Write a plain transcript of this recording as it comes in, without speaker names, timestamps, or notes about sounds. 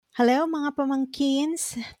Hello, mga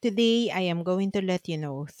pamangkins. Today, I am going to let you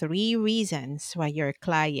know three reasons why your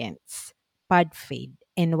clients Podfade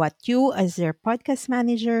and what you, as their podcast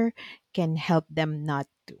manager, can help them not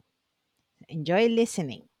to. Enjoy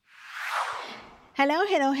listening. Hello,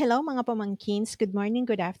 hello, hello, mga pamangkins. Good morning,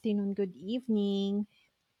 good afternoon, good evening.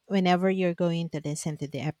 Whenever you're going to listen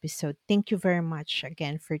to the episode, thank you very much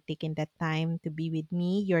again for taking that time to be with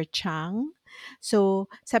me, your Chang.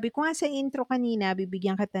 So, sabi ko nga sa intro kanina,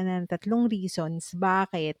 bibigyan kita ng tatlong reasons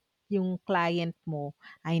bakit yung client mo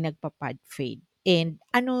ay nagpa-pod fade. And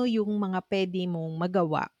ano yung mga pwede mong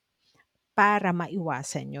magawa para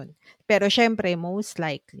maiwasan yun. Pero syempre, most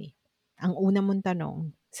likely, ang una mong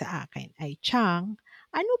tanong sa akin ay, Chang,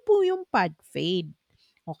 ano po yung pod fade?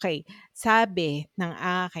 Okay, sabi ng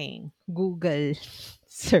aking Google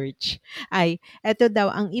search ay eto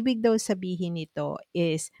daw, ang ibig daw sabihin nito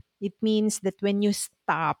is it means that when you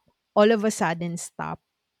stop, all of a sudden stop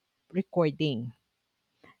recording.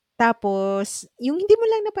 Tapos yung hindi mo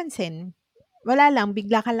lang napansin, wala lang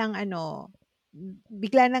bigla ka lang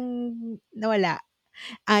bigla nang nawala.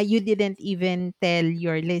 You didn't even tell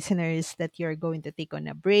your listeners that you're going to take on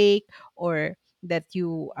a break or that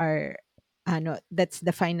you are that's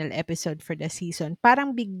the final episode for the season.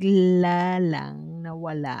 Parang bigla lang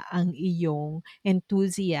nawala ang iyong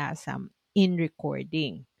enthusiasm in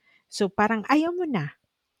recording. So parang ayaw mo na.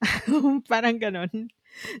 Parang ganon.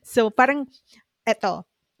 So parang eto,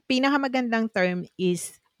 pinakamagandang term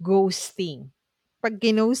is ghosting. 'Pag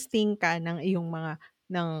ginosting ka ng iyong mga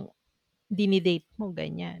ng dini-date mo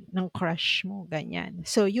ganyan, ng crush mo ganyan.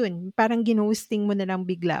 So yun, parang ginosting mo na lang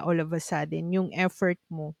bigla all of a sudden yung effort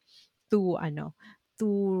mo to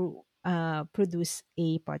produce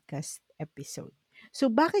a podcast episode.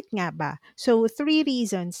 So bakit nga ba? So three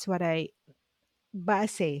reasons what I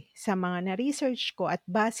base sa mga na-research ko at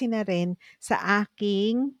base na rin sa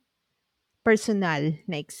aking personal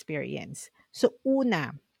na experience. So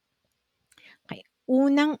una, okay,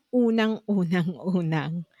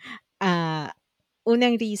 unang-unang-unang, ah,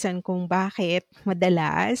 unang reason kung bakit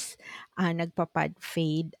madalas, nagpa-pod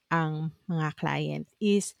fade ang mga client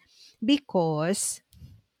is because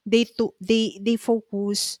they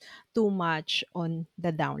focus too much on the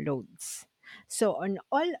downloads. So on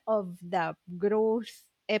all of the growth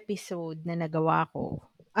episode na nagawa ko,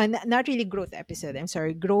 not really growth episode, I'm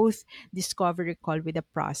sorry, growth discovery call with a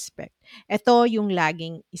prospect. Ito yung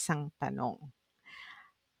laging isang tanong.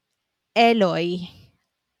 Eloy,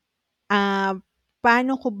 ah,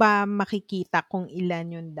 paano ko ba makikita kung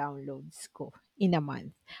ilan yung downloads ko in a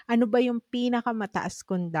month? Ano ba yung pinakamataas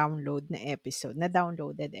kong download na episode, na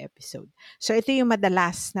downloaded episode? So, ito yung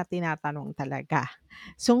madalas na tinatanong talaga.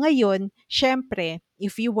 So, ngayon, syempre,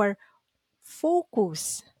 if you were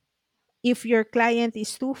focused, if your client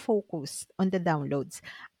is too focused on the downloads,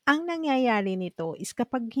 ang nangyayari nito is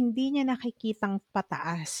kapag hindi niya nakikitang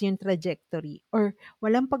pataas yung trajectory or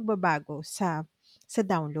walang pagbabago sa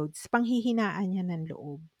downloads, panghihinaan niya ng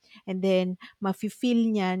loob. And then,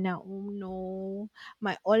 mafe-feel niya na, oh no,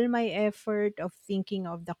 all my effort of thinking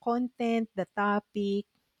of the content, the topic,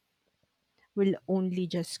 will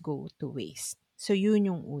only just go to waste. So,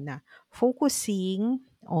 yun yung una. Focusing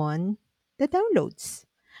on the downloads.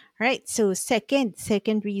 Right? So, second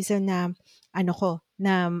reason na,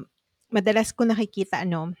 na madalas ko nakikita,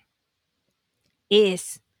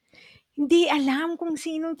 is, hindi alam kung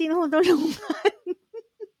sinong tinutulungan.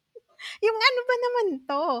 Yung ano ba naman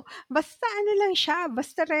 'to? Basta ano lang siya,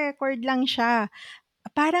 basta record lang siya.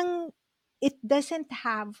 Parang it doesn't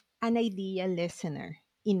have an ideal listener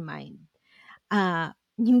in mind.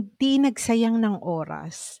 Hindi nagsayang ng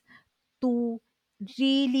oras to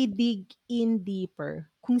really dig in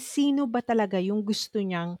deeper kung sino ba talaga yung gusto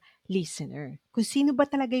niyang listener. Kung sino ba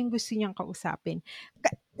talaga yung gusto niyang kausapin.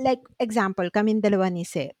 Like example, kaming dalawa ni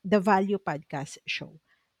The Value Podcast Show,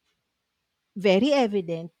 very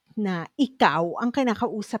evident na ikaw ang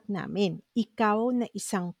kinakausap namin. Ikaw na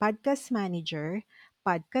isang podcast manager,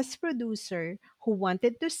 podcast producer who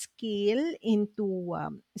wanted to scale into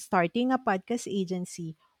starting a podcast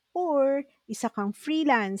agency, or isa kang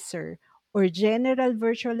freelancer or general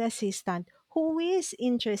virtual assistant who is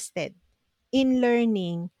interested in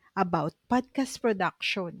learning about podcast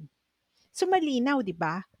production. So malinaw, 'di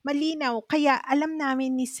ba? Malinaw, kaya alam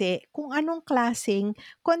namin ni kung anong klaseng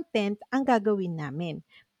content ang gagawin namin.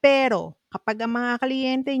 Pero kapag ang mga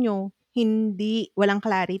kliyente nyo walang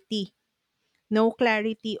clarity, no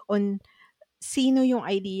clarity on sino yung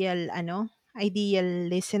ideal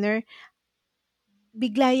listener,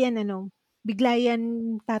 bigla yan bigla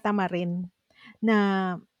yan tatamarin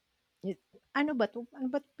na ano ba 'to? Ano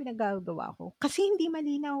ba 'tong pinagagawa ko? Kasi hindi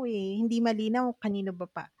malinaw, eh, hindi malinaw kanino ba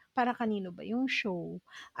para kanino ba yung show,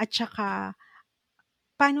 at saka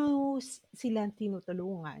paano sila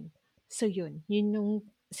tinutulungan. So yun yung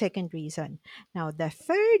second reason. Now the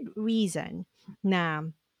third reason na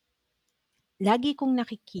lagi kong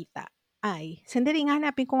nakikita ay sandali nga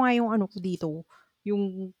hanapin ko nga yung ano ko dito,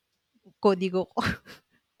 yung kodigo ko.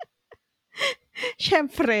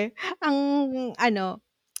 Siyempre ang ano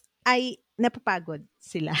ay napapagod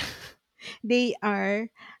sila. They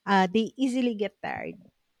easily get tired,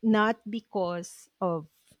 not because of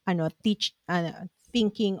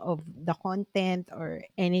thinking of the content or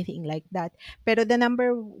anything like that. Pero the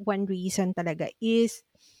number one reason talaga is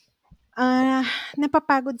ah,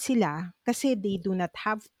 napapagod sila kasi they do not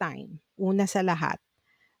have time. Una sa lahat,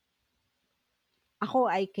 ako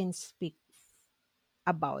I can speak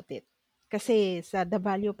about it. Kasi sa The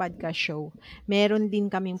Value Podcast Show, meron din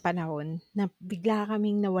kaming panahon na bigla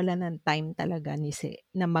kaming nawalan ng time talaga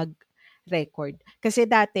na mag-record. Kasi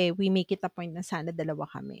dati, we make it a point na sana dalawa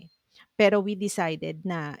kami. Pero we decided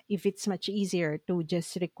na if it's much easier to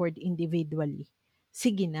just record individually,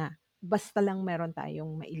 sige na. Basta lang meron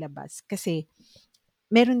tayong mailabas. Kasi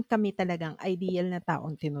meron kami talagang ideal na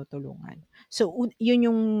taong tinutulungan. So, yun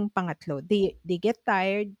yung pangatlo. They get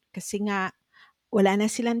tired kasi nga wala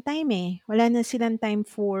na silang time eh. Wala na silang time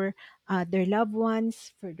for their loved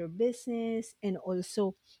ones, for their business, and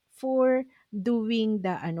also for doing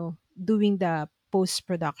the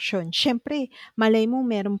post-production. Siyempre, malay mo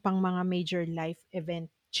meron pang mga major life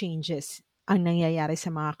event changes ang nangyayari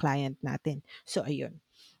sa mga client natin. So, ayun.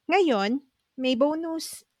 Ngayon, may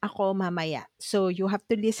bonus ako mamaya. So, you have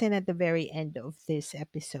to listen at the very end of this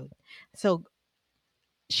episode. So,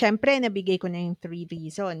 siyempre nabigay ko na yung three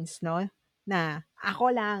reasons 'no, na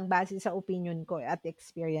ako lang base sa opinion ko at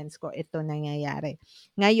experience ko ito nangyayari.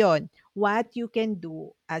 Ngayon, what you can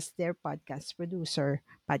do as their podcast producer,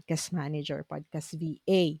 podcast manager, podcast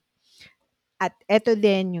VA. At eto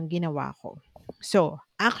din yung ginawa ko. So,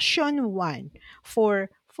 action one for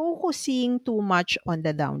focusing too much on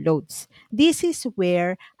the downloads. This is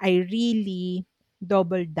where I really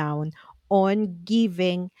double down on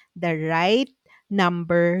giving the right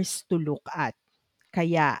numbers to look at.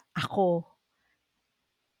 Kaya ako,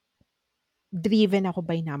 driven ako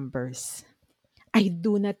by numbers. I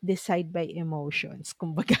do not decide by emotions.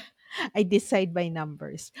 Kumbaga, I decide by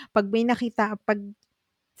numbers. Pag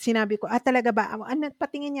sinabi ko, talaga ba?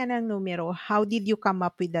 Patingin niya ng numero. How did you come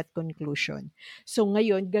up with that conclusion? So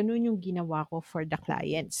ngayon, ganun yung ginawa ko for the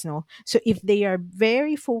clients, no? So if they are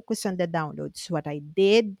very focused on the downloads, what I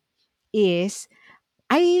did is,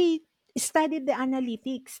 I studied the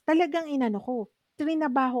analytics. Talagang inano ko,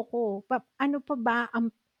 trinabaho ko. Ano pa ba ang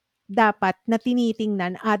dapat na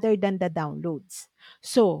tinitingnan other than the downloads?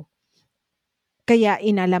 So, kaya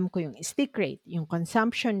inalam ko yung stick rate, yung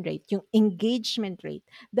consumption rate, yung engagement rate.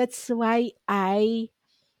 That's why I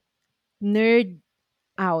nerd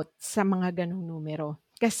out sa mga ganong numero.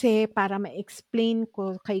 Kasi para ma-explain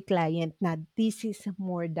ko kay client na this is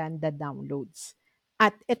more than the downloads.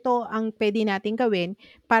 At ito ang pwede natin gawin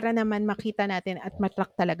para naman makita natin at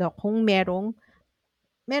matrack talaga kung meron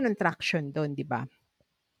traction doon, di ba?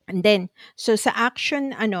 And then, so sa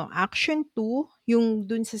action 2 yung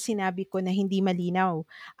dun sa sinabi ko na hindi malinaw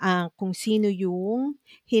kung sino yung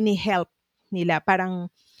hini-help nila.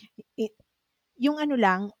 Parang, i- yung ano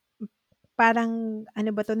lang, parang ano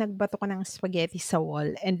ba 'to, nagbato ka ng spaghetti sa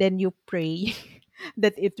wall and then you pray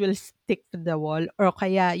that it will stick to the wall or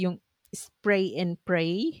kaya yung spray and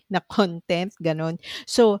pray na content, gano'n.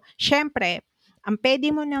 So, siyempre, ang puwede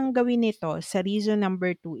mo nang gawin nito sa reason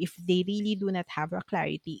number 2 if they really do not have a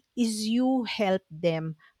clarity is you help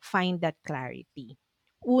them find that clarity.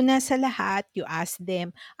 Una sa lahat, you ask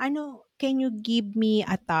them, "Ano, can you give me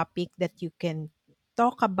a topic that you can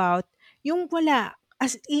talk about?" Yung wala,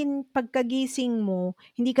 as in pagkagising mo,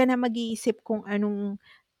 hindi ka na mag-iisip kung anong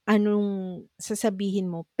anong sasabihin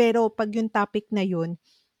mo. Pero 'pag yung topic na yun,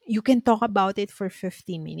 you can talk about it for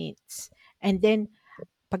 15 minutes. And then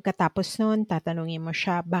pagkatapos nun, tatanungin mo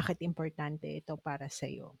siya, "Bakit importante ito para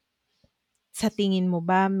sa'yo? Sa tingin mo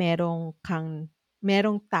ba merong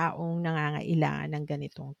taong nangangailangan ng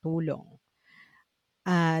ganitong tulong?"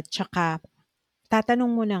 At tsaka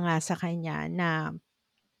tatanong mo na nga sa kanya na,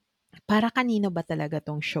 "Para kanino ba talaga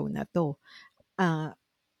 'tong show na 'to?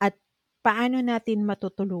 At paano natin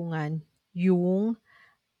matutulungan yung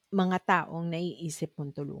mga taong naiisip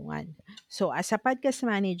mong tulungan?" So, as a podcast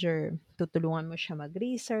manager, tutulungan mo siya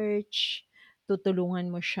mag-research,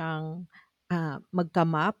 tutulungan mo siyang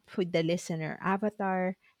mag-come up with the listener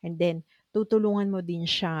avatar, and then tutulungan mo din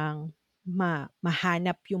siyang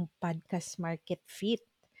mahanap yung podcast market fit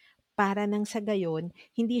para nang sa gayon,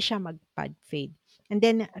 hindi siya mag-pod fade. And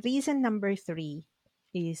then reason number three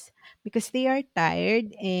is because they are tired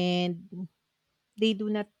and they do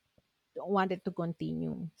not wanted to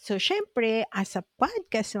continue. So, syempre, as a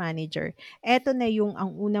podcast manager, eto na yung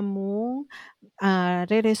ang una mong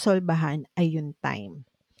reresolbahan ay yung time.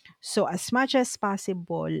 So, as much as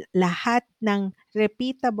possible, lahat ng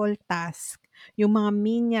repeatable task, yung mga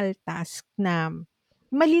menial task na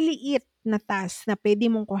maliliit na task na pwede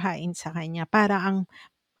mong kuhain sa kanya para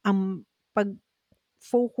ang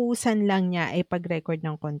pag-focusan lang niya ay pag-record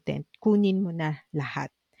ng content, kunin mo na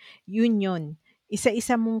lahat. Yun.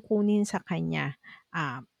 Isa-isa mong kunin sa kanya.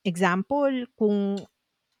 Example, kung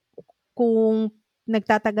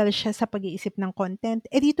nagtatagal siya sa pag-iisip ng content,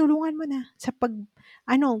 di tulungan mo na sa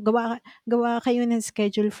gawa gawa kayo ng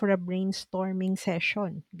schedule for a brainstorming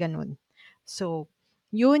session, gano'n. So,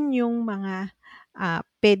 yun yung mga,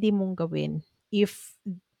 puwede mong gawin if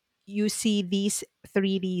you see these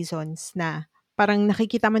three reasons na parang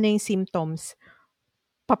nakikita mo na yung symptoms,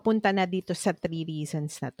 papunta na dito sa three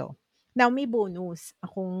reasons na 'to. Now may bonus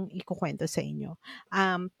akong ikukuwento sa inyo.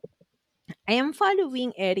 Um I am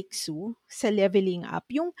following Eric Su sa Leveling Up.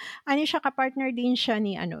 Yung ano siya, ka-partner din siya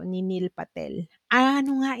ni Neil Patel.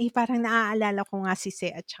 Ano nga, parang naaalala ko nga si Se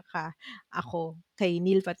at saka ako kay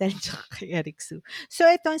Neil Patel tsaka kay Eric Su. So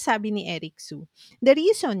ito ang sabi ni Eric Su. The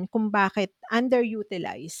reason kung bakit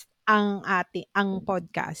underutilized ang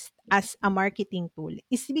podcast as a marketing tool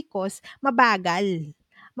is because mabagal.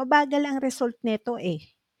 Mabagal ang result nito eh.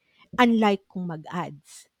 Unlike kung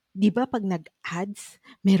mag-ads. 'Di ba 'pag nag-ads,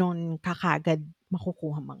 meron ka kaagad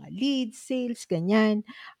makukuhang mga leads, sales, ganyan.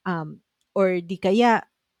 Or 'di kaya,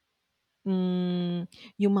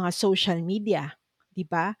 yung mga social media, 'di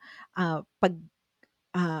ba? 'Pag,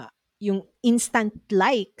 yung instant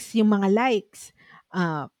likes, yung mga likes,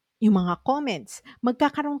 yung mga comments,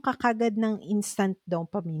 magkakaroon ka kaagad ng instant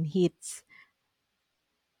dopamine hits.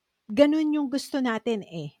 Gano'n yung gusto natin,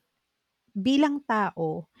 eh. Bilang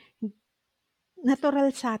tao, natural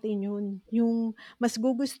sa'tin yun, yung mas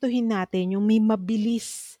gugustuhin natin yung may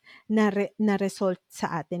mabilis na result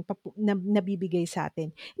sa atin na nabibigay sa'tin.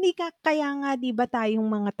 Hindi kaya nga 'di ba tayong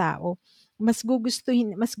mga tao, mas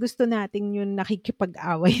gusto natin yung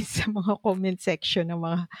nakikipag-away sa mga comment section ng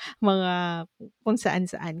mga kung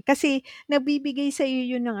saan-saan. Kasi nabibigay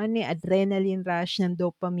sa'yo yun ng adrenaline rush, ng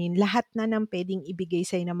dopamine, lahat na ng puwedeng ibigay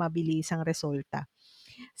sa'yo na mabilisang resulta.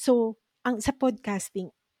 So, sa podcasting,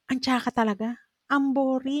 ang tsaka talaga, ang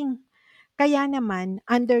boring. Kaya naman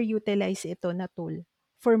underutilized ito na tool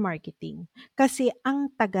for marketing. Kasi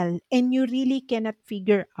ang tagal and you really cannot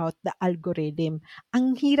figure out the algorithm.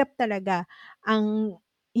 Ang hirap talaga, ang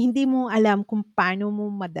hindi mo alam kung paano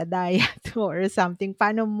mo madadaya to or something,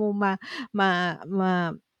 paano mo ma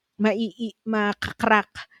ma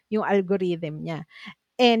maka-crack yung algorithm niya.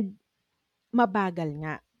 And mabagal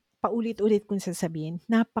nga. Paulit-ulit kong sasabihin,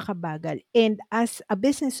 napakabagal. And as a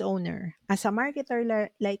business owner, as a marketer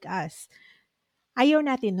like us, ayaw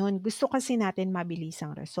natin nun. Gusto kasi natin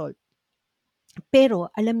mabilisang result.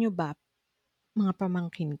 Pero alam nyo ba, mga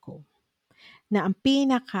pamangkin ko, na ang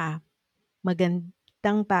pinaka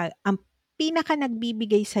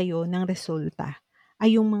nagbibigay sa'yo ng resulta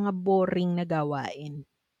ay yung mga boring na gawain.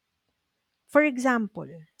 For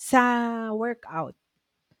example, sa workout,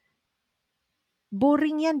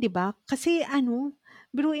 boring 'yan, 'di ba? Kasi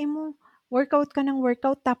biruin mo, workout ka ng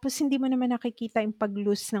workout tapos hindi mo naman nakikita yung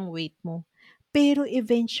pag-lose ng weight mo. Pero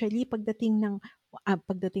eventually pagdating ng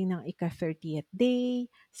ika-30th day,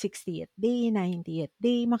 60th day, 90th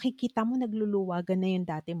day, makikita mo nagluluwagan na yung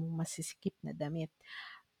dati mong masisikip na damit.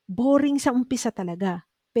 Boring sa umpisa talaga,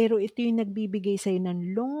 pero ito yung nagbibigay sa'yo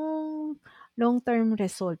ng long-term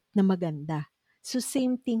result na maganda. So,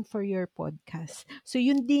 same thing for your podcast. So,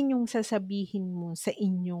 yun din yung sasabihin mo sa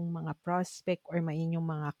inyong mga prospect or inyong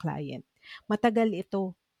mga client. Matagal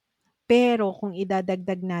ito, pero kung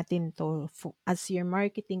idadagdag natin 'to as your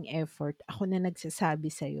marketing effort, ako na nagsasabi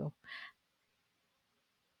sa'yo,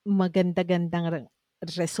 maganda-gandang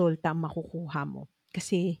resulta ang makukuha mo.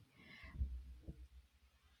 Kasi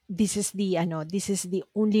this is the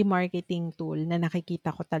only marketing tool na nakikita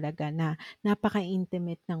ko talaga na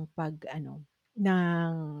napaka-intimate ng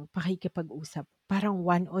pakikipag-usap. Parang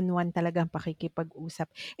one-on-one talagang pakikipag-usap.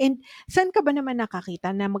 And saan ka ba naman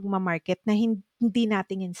nakakita na magma-market na hindi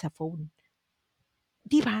natingin sa phone?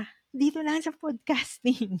 'Di ba? Dito lang sa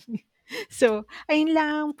podcasting. So, ayun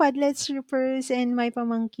lang, Padlet Troopers and my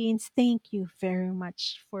pamangkins, thank you very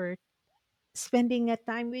much for spending a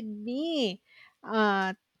time with me.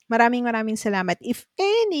 Uh, maraming maraming salamat. If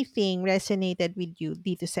anything resonated with you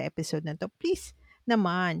dito sa episode na to, please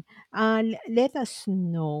naman, let us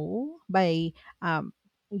know by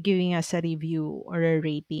giving us a review or a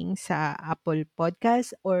rating sa Apple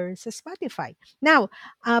Podcast or sa Spotify. Now,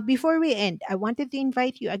 before we end, I wanted to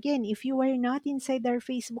invite you again, if you are not inside our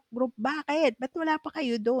Facebook group, bakit? Ba't wala pa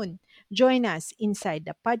kayo doon? Join us inside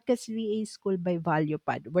the Podcast VA School by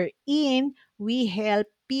ValuePod, wherein we help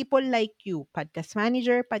people like you, podcast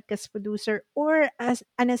manager, podcast producer, or as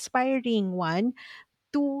an aspiring one,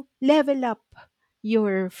 to level up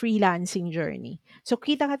your freelancing journey. So,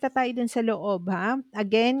 kita-kita tayo dun sa loob, ha?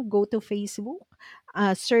 Again, go to Facebook,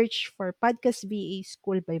 search for Podcast VA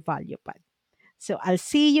School by ValuePad. So, I'll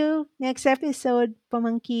see you next episode,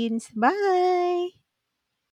 pamangkins. Bye!